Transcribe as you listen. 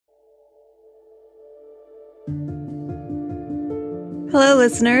Hello,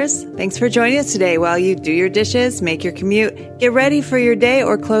 listeners. Thanks for joining us today while you do your dishes, make your commute, get ready for your day,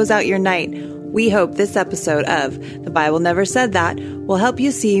 or close out your night. We hope this episode of The Bible Never Said That will help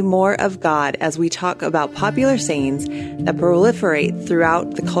you see more of God as we talk about popular sayings that proliferate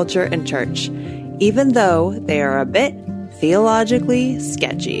throughout the culture and church, even though they are a bit theologically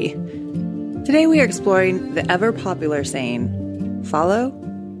sketchy. Today we are exploring the ever-popular saying, follow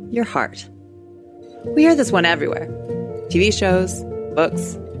your heart. We hear this one everywhere. TV shows,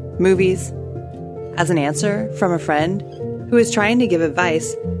 books, movies, as an answer from a friend who is trying to give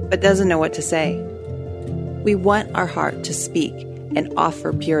advice but doesn't know what to say. We want our heart to speak and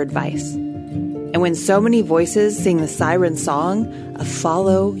offer pure advice. And when so many voices sing the siren song of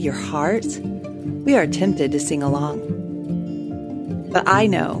follow your heart, we are tempted to sing along. But I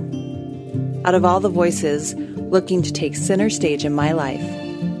know, out of all the voices looking to take center stage in my life,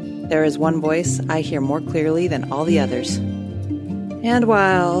 there is one voice I hear more clearly than all the others. And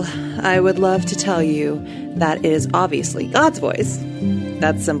while I would love to tell you that it is obviously God's voice,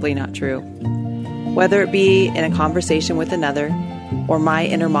 that's simply not true. Whether it be in a conversation with another or my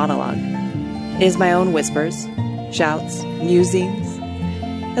inner monologue, it is my own whispers, shouts, musings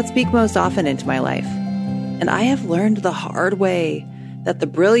that speak most often into my life. And I have learned the hard way that the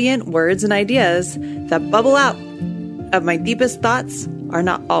brilliant words and ideas that bubble out of my deepest thoughts are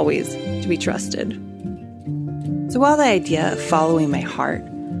not always to be trusted. So while the idea of following my heart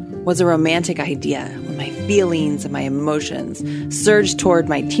was a romantic idea when my feelings and my emotions surged toward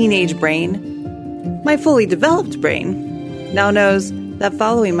my teenage brain, my fully developed brain now knows that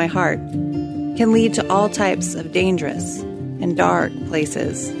following my heart can lead to all types of dangerous and dark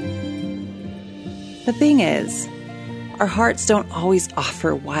places. The thing is, our hearts don't always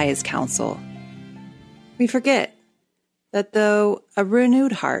offer wise counsel. We forget that though a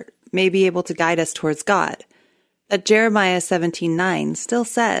renewed heart may be able to guide us towards God, that Jeremiah 17:9 still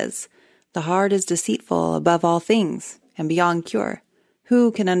says, the heart is deceitful above all things and beyond cure.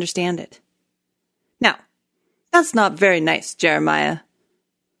 Who can understand it? Now, that's not very nice, Jeremiah.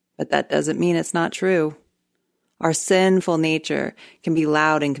 But that doesn't mean it's not true. Our sinful nature can be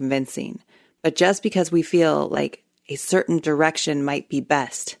loud and convincing, but just because we feel like a certain direction might be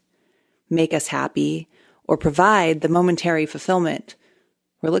best, make us happy, or provide the momentary fulfillment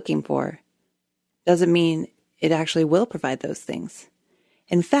we're looking for, doesn't mean it actually will provide those things.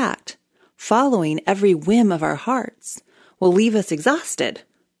 In fact, following every whim of our hearts will leave us exhausted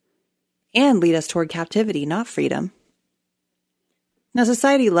and lead us toward captivity, not freedom. Now,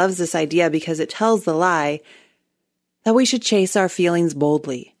 society loves this idea because it tells the lie that we should chase our feelings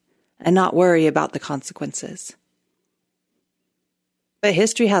boldly and not worry about the consequences. But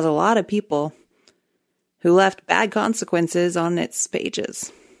history has a lot of people who left bad consequences on its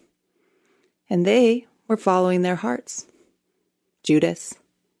pages. And they were following their hearts. Judas,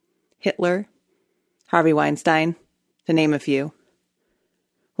 Hitler, Harvey Weinstein, to name a few.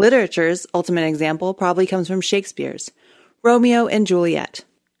 Literature's ultimate example probably comes from Shakespeare's Romeo and Juliet.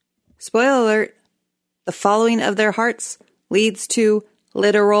 Spoiler alert, the following of their hearts leads to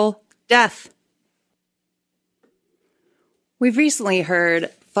literal death. We've recently heard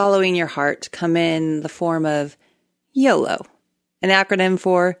following your heart come in the form of YOLO, an acronym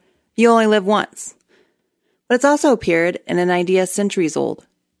for you only live once. But it's also appeared in an idea centuries old,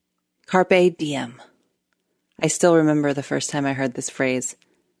 Carpe Diem. I still remember the first time I heard this phrase.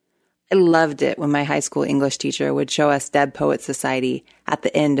 I loved it when my high school English teacher would show us Dead Poets Society at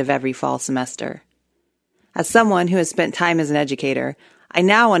the end of every fall semester. As someone who has spent time as an educator, I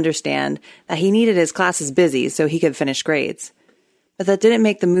now understand that he needed his classes busy so he could finish grades. But that didn't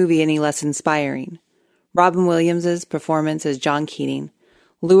make the movie any less inspiring. Robin Williams' performance as John Keating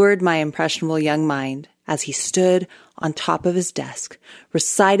lured my impressionable young mind as he stood on top of his desk,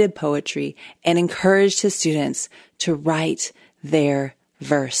 recited poetry, and encouraged his students to write their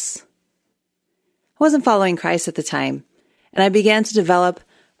verse. I wasn't following Christ at the time, and I began to develop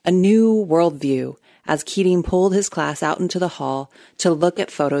a new worldview as Keating pulled his class out into the hall to look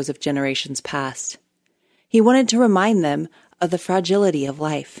at photos of generations past. He wanted to remind them of the fragility of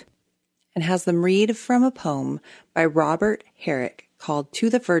life and has them read from a poem by Robert Herrick called To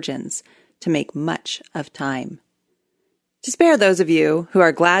the Virgins to make much of time. To spare those of you who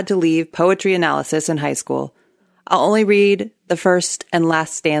are glad to leave poetry analysis in high school, I'll only read the first and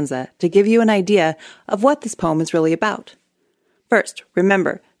last stanza to give you an idea of what this poem is really about. First,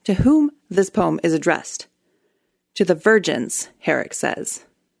 remember to whom this poem is addressed. To the virgins, Herrick says.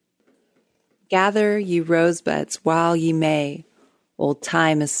 Gather ye rosebuds while ye may, old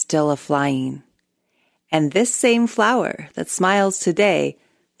time is still a-flying. And this same flower that smiles today,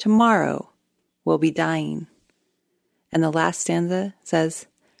 tomorrow will be dying. And the last stanza says,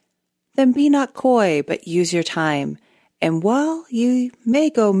 "Then be not coy, but use your time, and while you may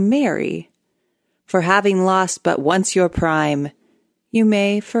go merry, for having lost but once your prime, you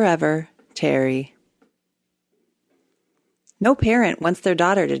may forever tarry." No parent wants their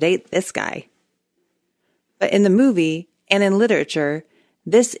daughter to date this guy. But in the movie and in literature,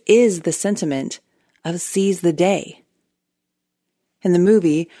 this is the sentiment of Seize the Day. In the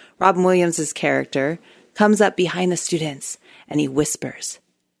movie, Robin Williams' character comes up behind the students and he whispers,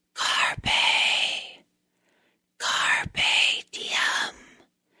 "Carpe, carpe diem.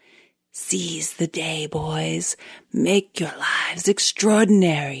 Seize the day, boys. Make your lives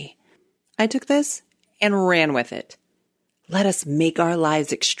extraordinary." I took this and ran with it. Let us make our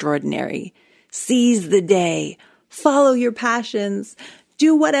lives extraordinary. Seize the day. Follow your passions.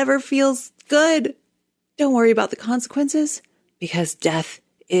 Do whatever feels good. Don't worry about the consequences, because death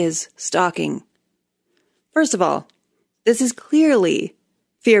is stalking. First of all, this is clearly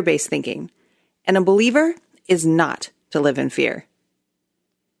fear-based thinking, and a believer is not to live in fear.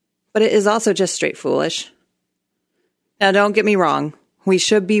 But it is also just straight foolish. Now, don't get me wrong. We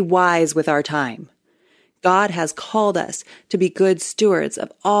should be wise with our time. God has called us to be good stewards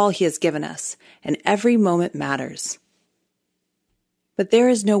of all He has given us, and every moment matters. But there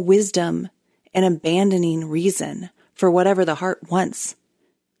is no wisdom in abandoning reason for whatever the heart wants.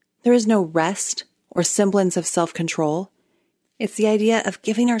 There is no rest or semblance of self-control. It's the idea of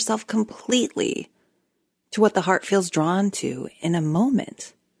giving ourselves completely to what the heart feels drawn to in a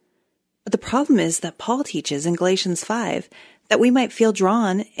moment. But the problem is that Paul teaches in Galatians 5 that we might feel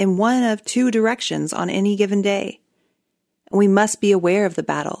drawn in one of two directions on any given day. And we must be aware of the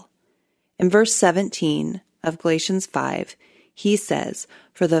battle. In verse 17 of Galatians 5, he says,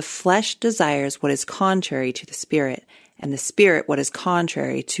 "For the flesh desires what is contrary to the Spirit, and the Spirit what is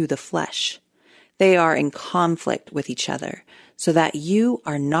contrary to the flesh. They are in conflict with each other, so that you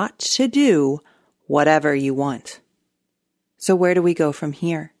are not to do whatever you want." So where do we go from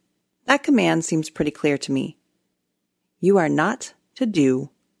here? That command seems pretty clear to me. You are not to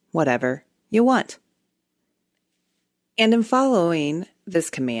do whatever you want. And in following this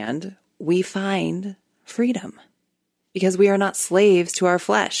command, we find freedom, because we are not slaves to our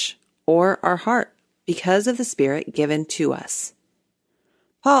flesh or our heart because of the Spirit given to us.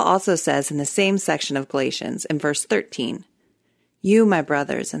 Paul also says in the same section of Galatians in verse 13, "You, my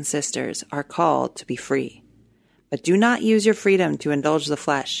brothers and sisters, are called to be free, but do not use your freedom to indulge the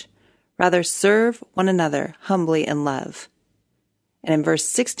flesh. Rather, serve one another humbly in love." And in verse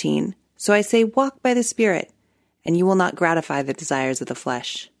 16, "So I say, walk by the Spirit, and you will not gratify the desires of the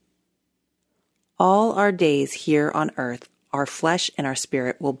flesh." All our days here on earth, our flesh and our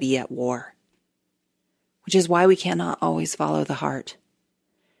spirit will be at war, which is why we cannot always follow the heart,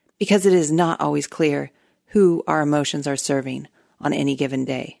 because it is not always clear who our emotions are serving on any given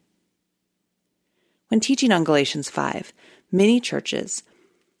day. When teaching on Galatians 5, many churches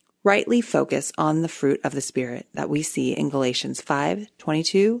rightly focus on the fruit of the Spirit that we see in Galatians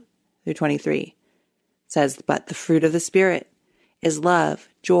 5:22 through 23. It says, "But the fruit of the Spirit is love,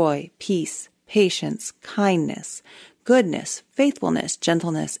 joy, peace, patience, kindness, goodness, faithfulness,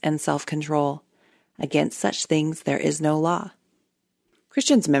 gentleness, and self-control. Against such things there is no law."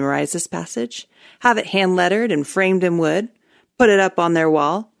 Christians memorize this passage, have it hand-lettered and framed in wood, put it up on their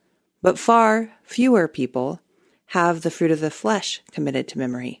wall, but far fewer people have the fruit of the flesh committed to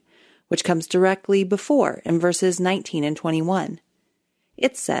memory, which comes directly before in verses 19 and 21.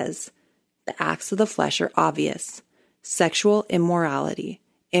 It says, "The acts of the flesh are obvious: sexual immorality,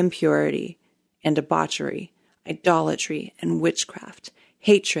 impurity, and debauchery, idolatry and witchcraft,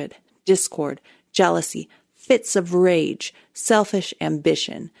 hatred, discord, jealousy, fits of rage, selfish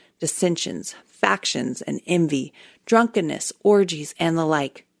ambition, dissensions, factions, and envy, drunkenness, orgies, and the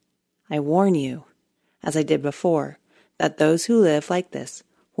like. I warn you, as I did before, that those who live like this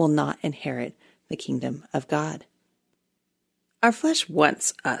will not inherit the kingdom of God." Our flesh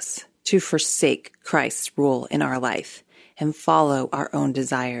wants us to forsake Christ's rule in our life and follow our own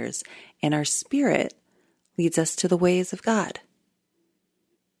desires, and our spirit leads us to the ways of God.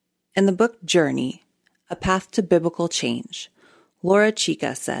 In the book Journey, A Path to Biblical Change, Laura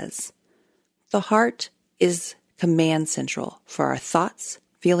Chica says, "The heart is command central for our thoughts,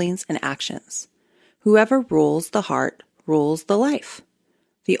 feelings, and actions. Whoever rules the heart rules the life.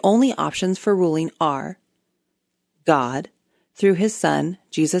 The only options for ruling are God, through His Son,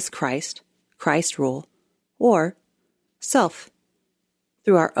 Jesus Christ, Christ rule, or self,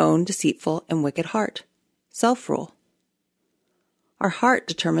 through our own deceitful and wicked heart, self-rule. Our heart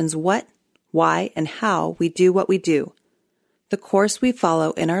determines what, why, and how we do what we do. The course we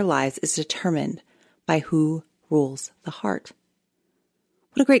follow in our lives is determined by who rules the heart?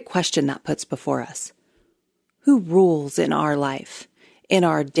 What a great question that puts before us. Who rules in our life, in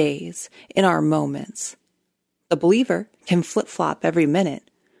our days, in our moments? The believer can flip-flop every minute,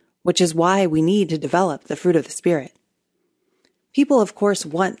 which is why we need to develop the fruit of the Spirit. People, of course,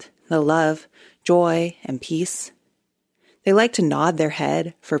 want the love, joy, and peace. They like to nod their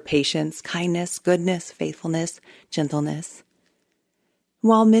head for patience, kindness, goodness, faithfulness, gentleness.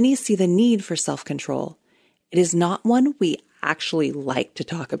 While many see the need for self-control, it is not one we actually like to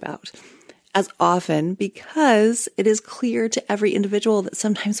talk about as often because it is clear to every individual that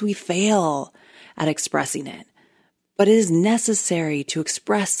sometimes we fail at expressing it. But it is necessary to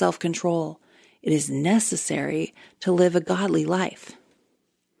express self-control. It is necessary to live a godly life.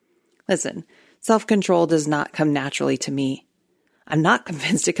 Listen, self-control does not come naturally to me. I'm not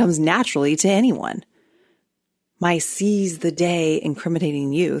convinced it comes naturally to anyone. My seize the day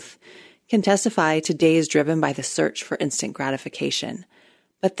incriminating youth can testify to days driven by the search for instant gratification.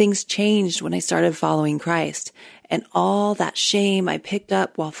 But things changed when I started following Christ, and all that shame I picked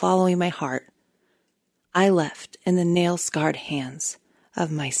up while following my heart, I left in the nail-scarred hands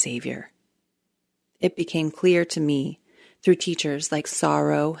of my Savior. It became clear to me through teachers like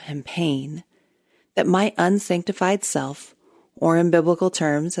sorrow and pain that my unsanctified self, or in biblical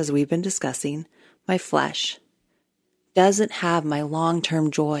terms, as we've been discussing, my flesh, doesn't have my long-term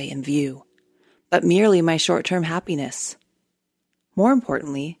joy in view, but merely my short-term happiness. More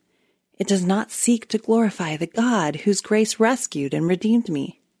importantly, it does not seek to glorify the God whose grace rescued and redeemed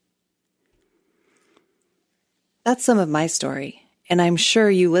me. That's some of my story, and I'm sure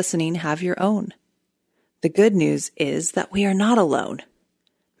you listening have your own. The good news is that we are not alone.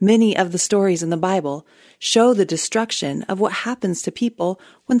 Many of the stories in the Bible show the destruction of what happens to people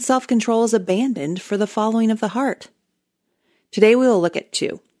when self-control is abandoned for the following of the heart. Today we will look at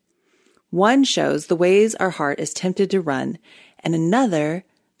two. One shows the ways our heart is tempted to run, and another,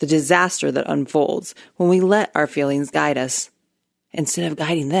 the disaster that unfolds when we let our feelings guide us instead of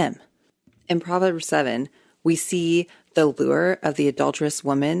guiding them. In Proverbs 7, we see the lure of the adulterous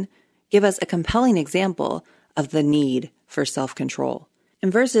woman give us a compelling example of the need for self-control.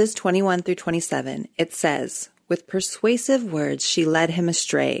 In verses 21 through 27, it says, "With persuasive words she led him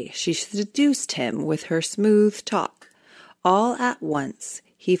astray. She seduced him with her smooth talk. All at once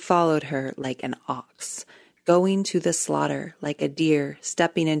he followed her like an ox, going to the slaughter like a deer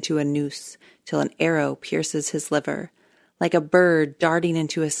stepping into a noose till an arrow pierces his liver, like a bird darting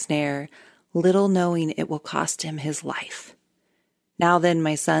into a snare, little knowing it will cost him his life. Now then,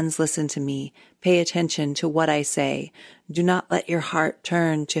 my sons, listen to me. Pay attention to what I say. Do not let your heart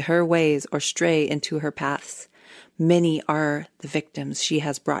turn to her ways or stray into her paths. Many are the victims she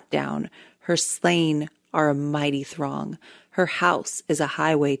has brought down. Her slain are a mighty throng. Her house is a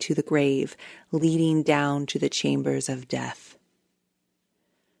highway to the grave, leading down to the chambers of death."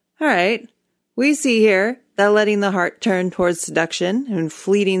 All right, we see here that letting the heart turn towards seduction and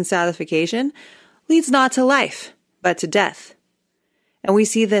fleeting satisfaction leads not to life, but to death. And we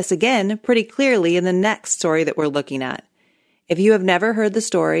see this again pretty clearly in the next story that we're looking at. If you have never heard the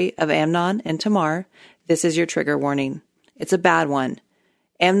story of Amnon and Tamar, this is your trigger warning. It's a bad one.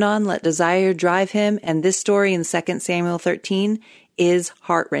 Amnon let desire drive him, and this story in 2 Samuel 13 is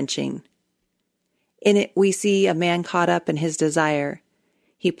heart-wrenching. In it, we see a man caught up in his desire.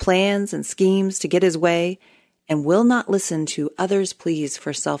 He plans and schemes to get his way and will not listen to others' pleas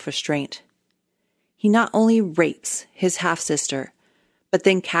for self-restraint. He not only rapes his half-sister, but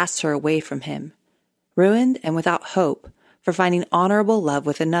then casts her away from him, ruined and without hope for finding honorable love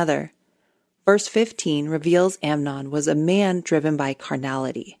with another. Verse 15 reveals Amnon was a man driven by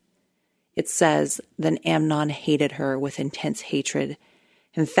carnality. It says, "Then Amnon hated her with intense hatred.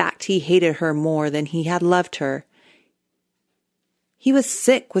 In fact, he hated her more than he had loved her. He was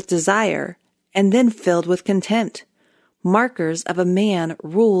sick with desire and then filled with contempt, markers of a man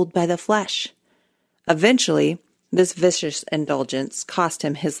ruled by the flesh. Eventually, this vicious indulgence cost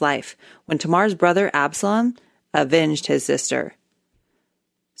him his life when Tamar's brother Absalom avenged his sister."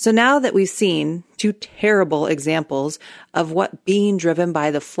 So now that we've seen two terrible examples of what being driven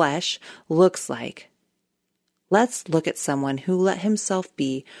by the flesh looks like, let's look at someone who let himself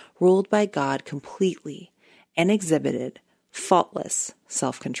be ruled by God completely and exhibited faultless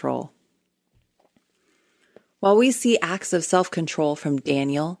self-control. While we see acts of self-control from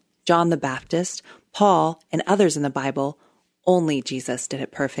Daniel, John the Baptist, Paul, and others in the Bible, only Jesus did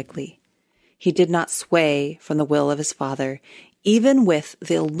it perfectly. He did not sway from the will of his Father, even with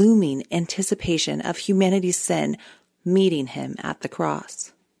the looming anticipation of humanity's sin meeting him at the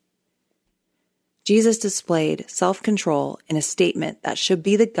cross. Jesus displayed self-control in a statement that should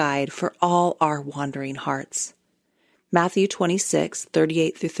be the guide for all our wandering hearts. Matthew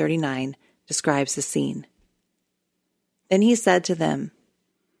 26:38-39 describes the scene. Then he said to them,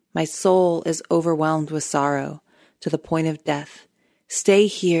 "My soul is overwhelmed with sorrow to the point of death. Stay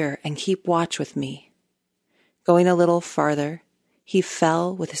here and keep watch with me." Going a little farther, he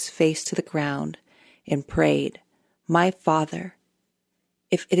fell with his face to the ground and prayed, "My Father,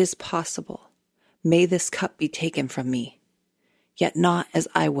 if it is possible, may this cup be taken from me, yet not as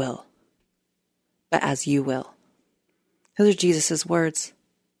I will, but as you will." Those are Jesus' words.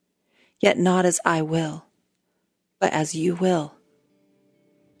 Yet not as I will, but as you will.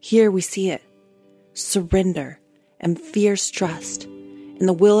 Here we see it. Surrender and fierce trust in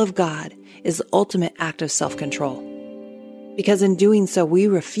the will of God is the ultimate act of self-control. Because in doing so, we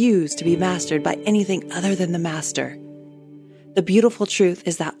refuse to be mastered by anything other than the Master. The beautiful truth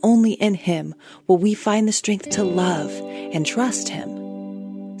is that only in Him will we find the strength to love and trust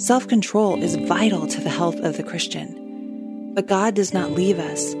Him. Self-control is vital to the health of the Christian. But God does not leave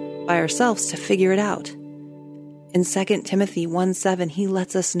us by ourselves to figure it out. In 2 Timothy 1:7, He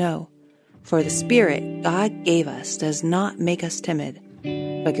lets us know, "For the Spirit God gave us does not make us timid,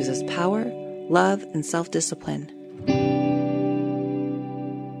 but gives us power, love, and self-discipline."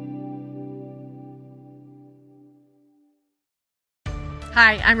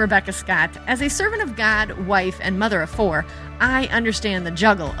 Hi, I'm Rebecca Scott. As a servant of God, wife, and mother of four, I understand the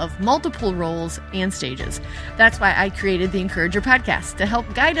juggle of multiple roles and stages. That's why I created the Encourager podcast to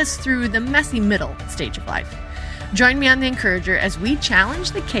help guide us through the messy middle stage of life. Join me on the Encourager as we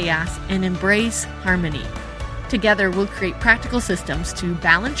challenge the chaos and embrace harmony. Together, we'll create practical systems to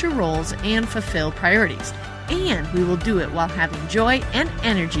balance your roles and fulfill priorities. And we will do it while having joy and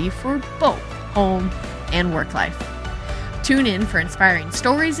energy for both home and work life. Tune in for inspiring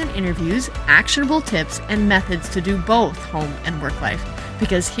stories and interviews, actionable tips, and methods to do both home and work life.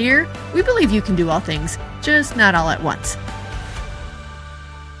 Because here, we believe you can do all things, just not all at once.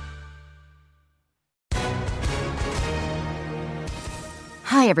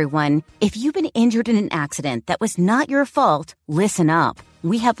 Hi, everyone. If you've been injured in an accident that was not your fault, listen up.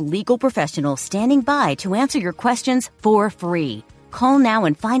 We have legal professionals standing by to answer your questions for free. Call now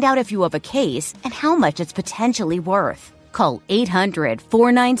and find out if you have a case and how much it's potentially worth. Call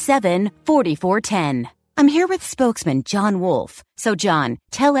 800-497-4410. I'm here with spokesman John Wolf. So, John,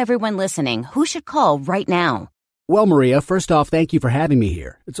 tell everyone listening who should call right now. Well, Maria, first off, thank you for having me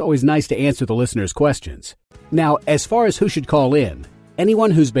here. It's always nice to answer the listeners' questions. Now, as far as who should call in,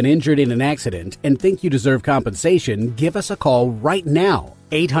 anyone who's been injured in an accident and think you deserve compensation, give us a call right now.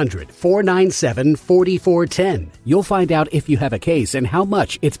 800-497-4410. You'll find out if you have a case and how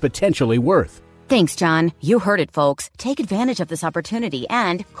much it's potentially worth. Thanks, John. You heard it, folks. Take advantage of this opportunity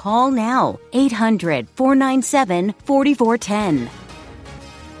and call now. 800-497-4410.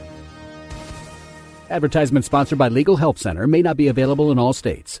 Advertisement sponsored by Legal Help Center. May not be available in all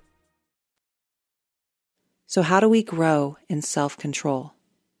states. So how do we grow in self-control?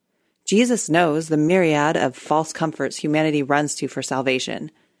 Jesus knows the myriad of false comforts humanity runs to for salvation.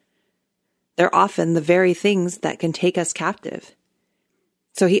 They're often the very things that can take us captive.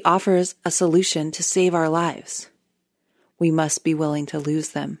 So He offers a solution to save our lives. We must be willing to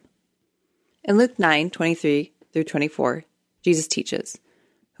lose them. In Luke 9:23-24, Jesus teaches,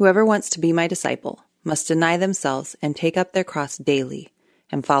 "Whoever wants to be my disciple must deny themselves and take up their cross daily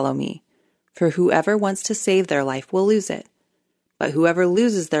and follow me. For whoever wants to save their life will lose it, but whoever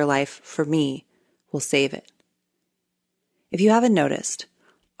loses their life for me will save it." If you haven't noticed,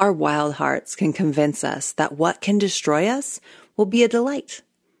 our wild hearts can convince us that what can destroy us will be a delight,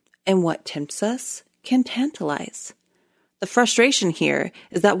 and what tempts us can tantalize. The frustration here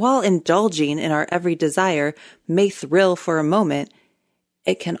is that while indulging in our every desire may thrill for a moment,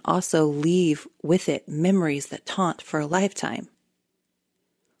 it can also leave with it memories that taunt for a lifetime.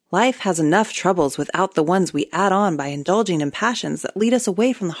 Life has enough troubles without the ones we add on by indulging in passions that lead us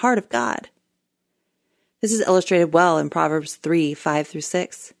away from the heart of God. This is illustrated well in Proverbs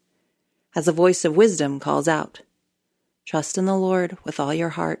 3:5-6. As the voice of wisdom calls out, "Trust in the Lord with all your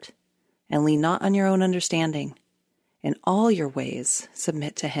heart, and lean not on your own understanding. In all your ways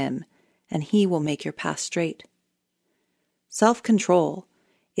submit to Him, and He will make your path straight." Self-control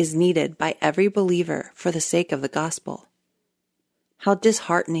is needed by every believer for the sake of the gospel. How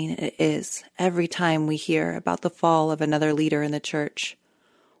disheartening it is every time we hear about the fall of another leader in the church,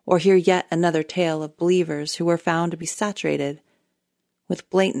 or hear yet another tale of believers who were found to be saturated with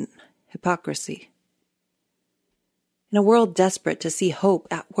blatant hypocrisy. In a world desperate to see hope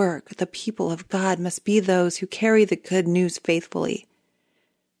at work, the people of God must be those who carry the good news faithfully.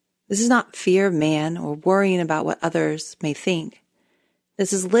 This is not fear of man or worrying about what others may think.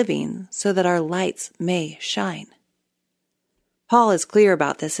 This is living so that our lights may shine. Paul is clear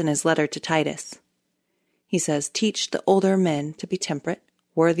about this in his letter to Titus. He says, "Teach the older men to be temperate,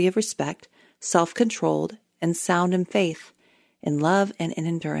 worthy of respect, self-controlled, and sound in faith, in love and in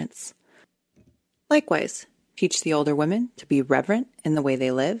endurance. Likewise, teach the older women to be reverent in the way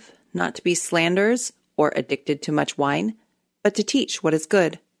they live, not to be slanderers or addicted to much wine, but to teach what is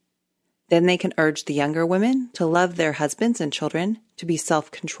good. Then they can urge the younger women to love their husbands and children, to be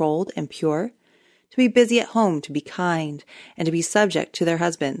self-controlled and pure, to be busy at home, to be kind, and to be subject to their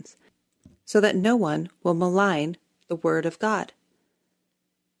husbands, so that no one will malign the word of God.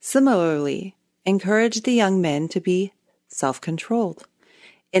 Similarly, encourage the young men to be self-controlled.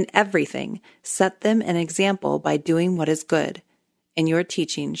 In everything, set them an example by doing what is good. In your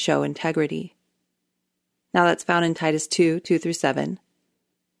teaching, show integrity." Now that's found in Titus 2:2-7.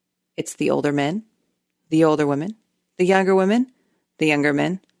 It's the older men, the older women, the younger women, the younger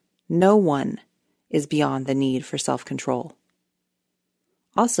men. No one is beyond the need for self-control.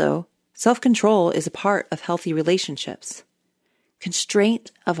 Also, self-control is a part of healthy relationships. Constraint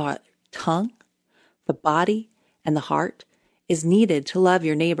of our tongue, the body, and the heart is needed to love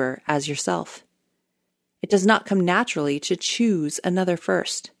your neighbor as yourself. It does not come naturally to choose another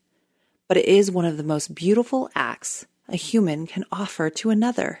first, but it is one of the most beautiful acts a human can offer to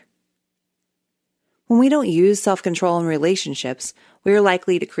another. When we don't use self-control in relationships, we are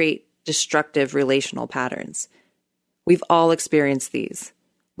likely to create destructive relational patterns. We've all experienced these.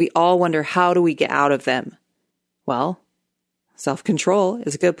 We all wonder, how do we get out of them? Well, self-control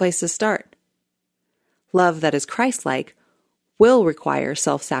is a good place to start. Love that is Christ-like will require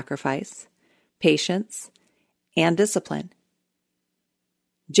self-sacrifice, patience, and discipline.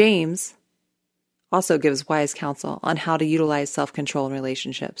 James also gives wise counsel on how to utilize self-control in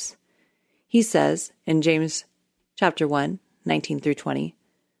relationships. He says in James chapter 1, 19-20,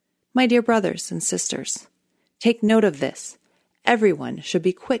 "My dear brothers and sisters, take note of this. Everyone should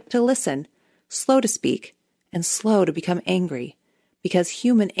be quick to listen, slow to speak, and slow to become angry, because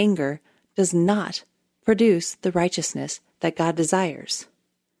human anger does not produce the righteousness that God desires."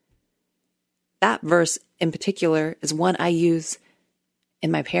 That verse in particular is one I use in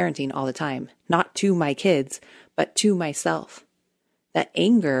my parenting all the time, not to my kids, but to myself. That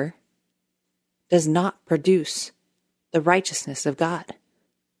anger does not produce the righteousness of God.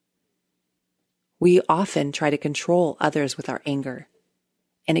 We often try to control others with our anger,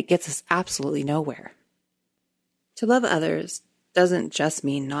 and it gets us absolutely nowhere. To love others doesn't just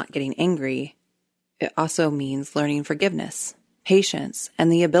mean not getting angry. It also means learning forgiveness, patience,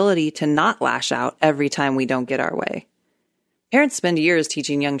 and the ability to not lash out every time we don't get our way. Parents spend years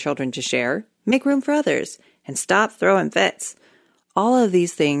teaching young children to share, make room for others, and stop throwing fits. All of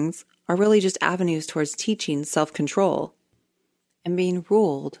these things are really just avenues towards teaching self-control and being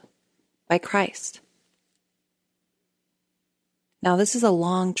ruled by Christ. Now, this is a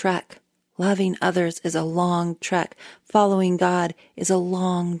long trek. Loving others is a long trek. Following God is a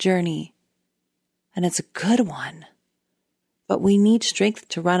long journey. And it's a good one. But we need strength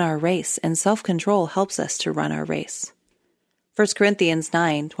to run our race, and self-control helps us to run our race. 1 Corinthians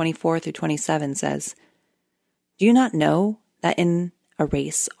 9:24-27 says, "Do you not know that in a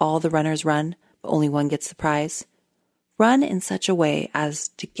race all the runners run, but only one gets the prize? Run in such a way as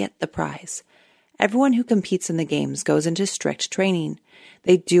to get the prize. Everyone who competes in the games goes into strict training.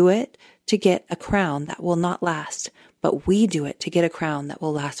 They do it to get a crown that will not last, but we do it to get a crown that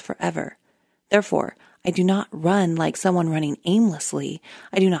will last forever. Therefore, I do not run like someone running aimlessly.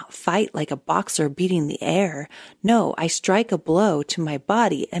 I do not fight like a boxer beating the air. No, I strike a blow to my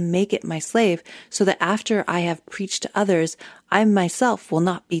body and make it my slave, so that after I have preached to others, I myself will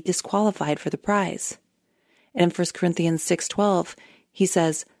not be disqualified for the prize." And in 1 Corinthians 6:12, he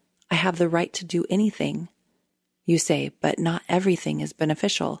says, "I have the right to do anything." You say, "But not everything is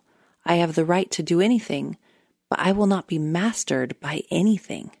beneficial." I have the right to do anything, but I will not be mastered by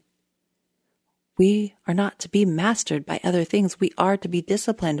anything. We are not to be mastered by other things. We are to be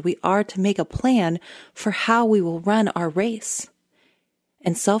disciplined. We are to make a plan for how we will run our race.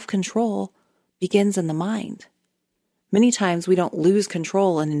 And self-control begins in the mind. Many times we don't lose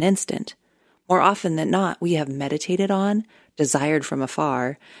control in an instant. More often than not, we have meditated on, desired from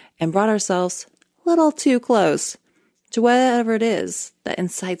afar, and brought ourselves a little too close to whatever it is that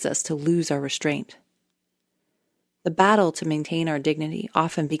incites us to lose our restraint. The battle to maintain our dignity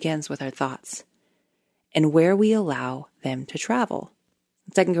often begins with our thoughts and where we allow them to travel.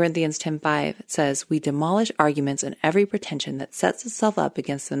 2 Corinthians 10:5 says, "We demolish arguments and every pretension that sets itself up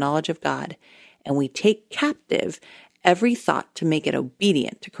against the knowledge of God, and we take captive every thought to make it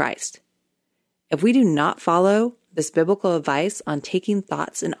obedient to Christ." If we do not follow this biblical advice on taking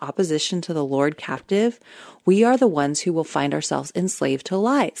thoughts in opposition to the Lord captive, we are the ones who will find ourselves enslaved to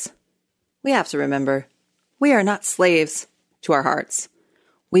lies. We have to remember, we are not slaves to our hearts.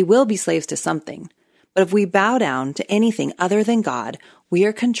 We will be slaves to something, but if we bow down to anything other than God, we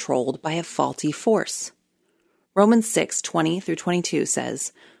are controlled by a faulty force. Romans 6:20-22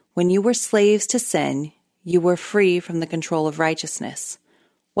 says, "When you were slaves to sin, you were free from the control of righteousness.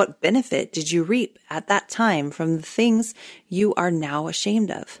 What benefit did you reap at that time from the things you are now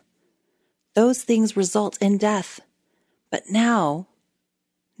ashamed of? Those things result in death. But now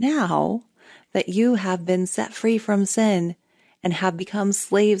that you have been set free from sin and have become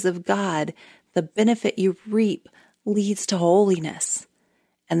slaves of God, the benefit you reap leads to holiness,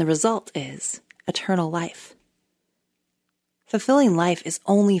 and the result is eternal life." Fulfilling life is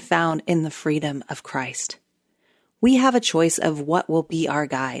only found in the freedom of Christ. We have a choice of what will be our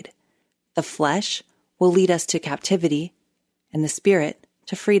guide. The flesh will lead us to captivity, and the spirit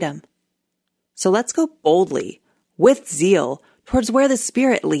to freedom. So let's go boldly, with zeal, towards where the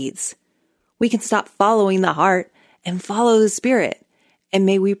Spirit leads. We can stop following the heart and follow the Spirit. And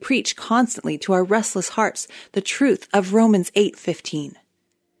may we preach constantly to our restless hearts the truth of Romans 8:15.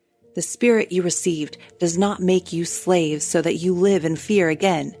 The Spirit you received does not make you slaves so that you live in fear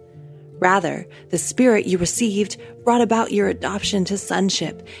again. Rather, the Spirit you received brought about your adoption to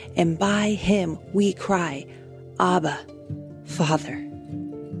sonship, and by Him we cry, Abba, Father.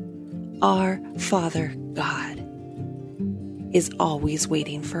 Our Father God is always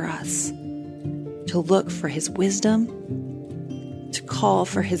waiting for us to look for His wisdom, to call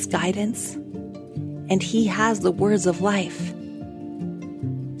for His guidance, and He has the words of life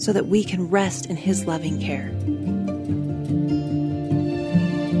so that we can rest in His loving care.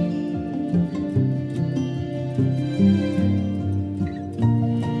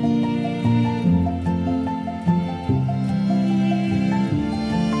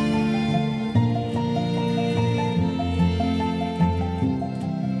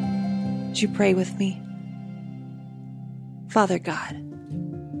 Would you pray with me? Father God,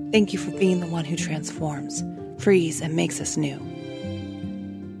 thank you for being the one who transforms, frees, and makes us new.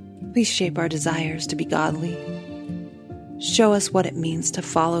 Please shape our desires to be godly. Show us what it means to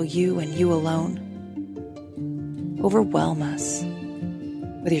follow you and you alone. Overwhelm us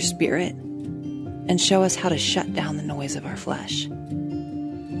with your Spirit and show us how to shut down the noise of our flesh.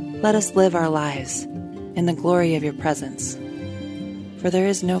 Let us live our lives in the glory of your presence, for there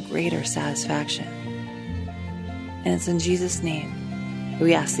is no greater satisfaction. And it's in Jesus' name that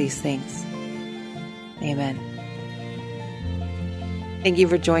we ask these things. Amen. Thank you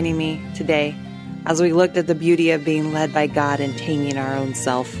for joining me today as we looked at the beauty of being led by God and taming our own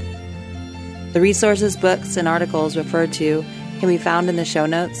self. The resources, books, and articles referred to can be found in the show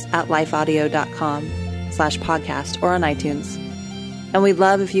notes at lifeaudio.com/podcast or on iTunes. And we'd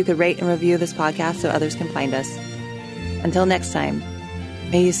love if you could rate and review this podcast so others can find us. Until next time,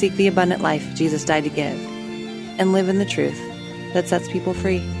 may you seek the abundant life Jesus died to give and live in the truth that sets people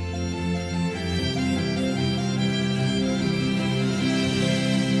free.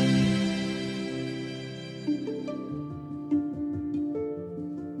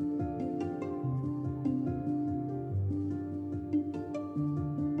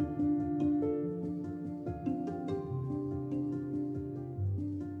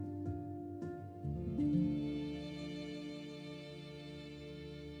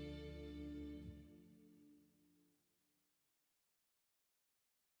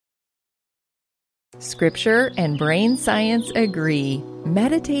 Scripture and brain science agree.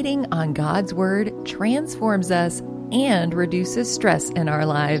 Meditating on God's Word transforms us and reduces stress in our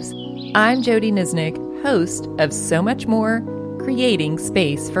lives. I'm Jody Nisnik, host of So Much More, Creating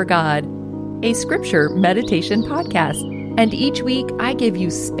Space for God, a scripture meditation podcast. And each week I give you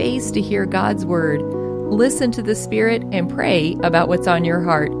space to hear God's Word, listen to the Spirit, and pray about what's on your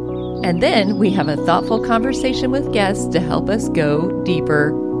heart. And then we have a thoughtful conversation with guests to help us go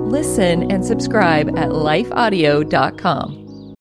deeper. Listen and subscribe at lifeaudio.com.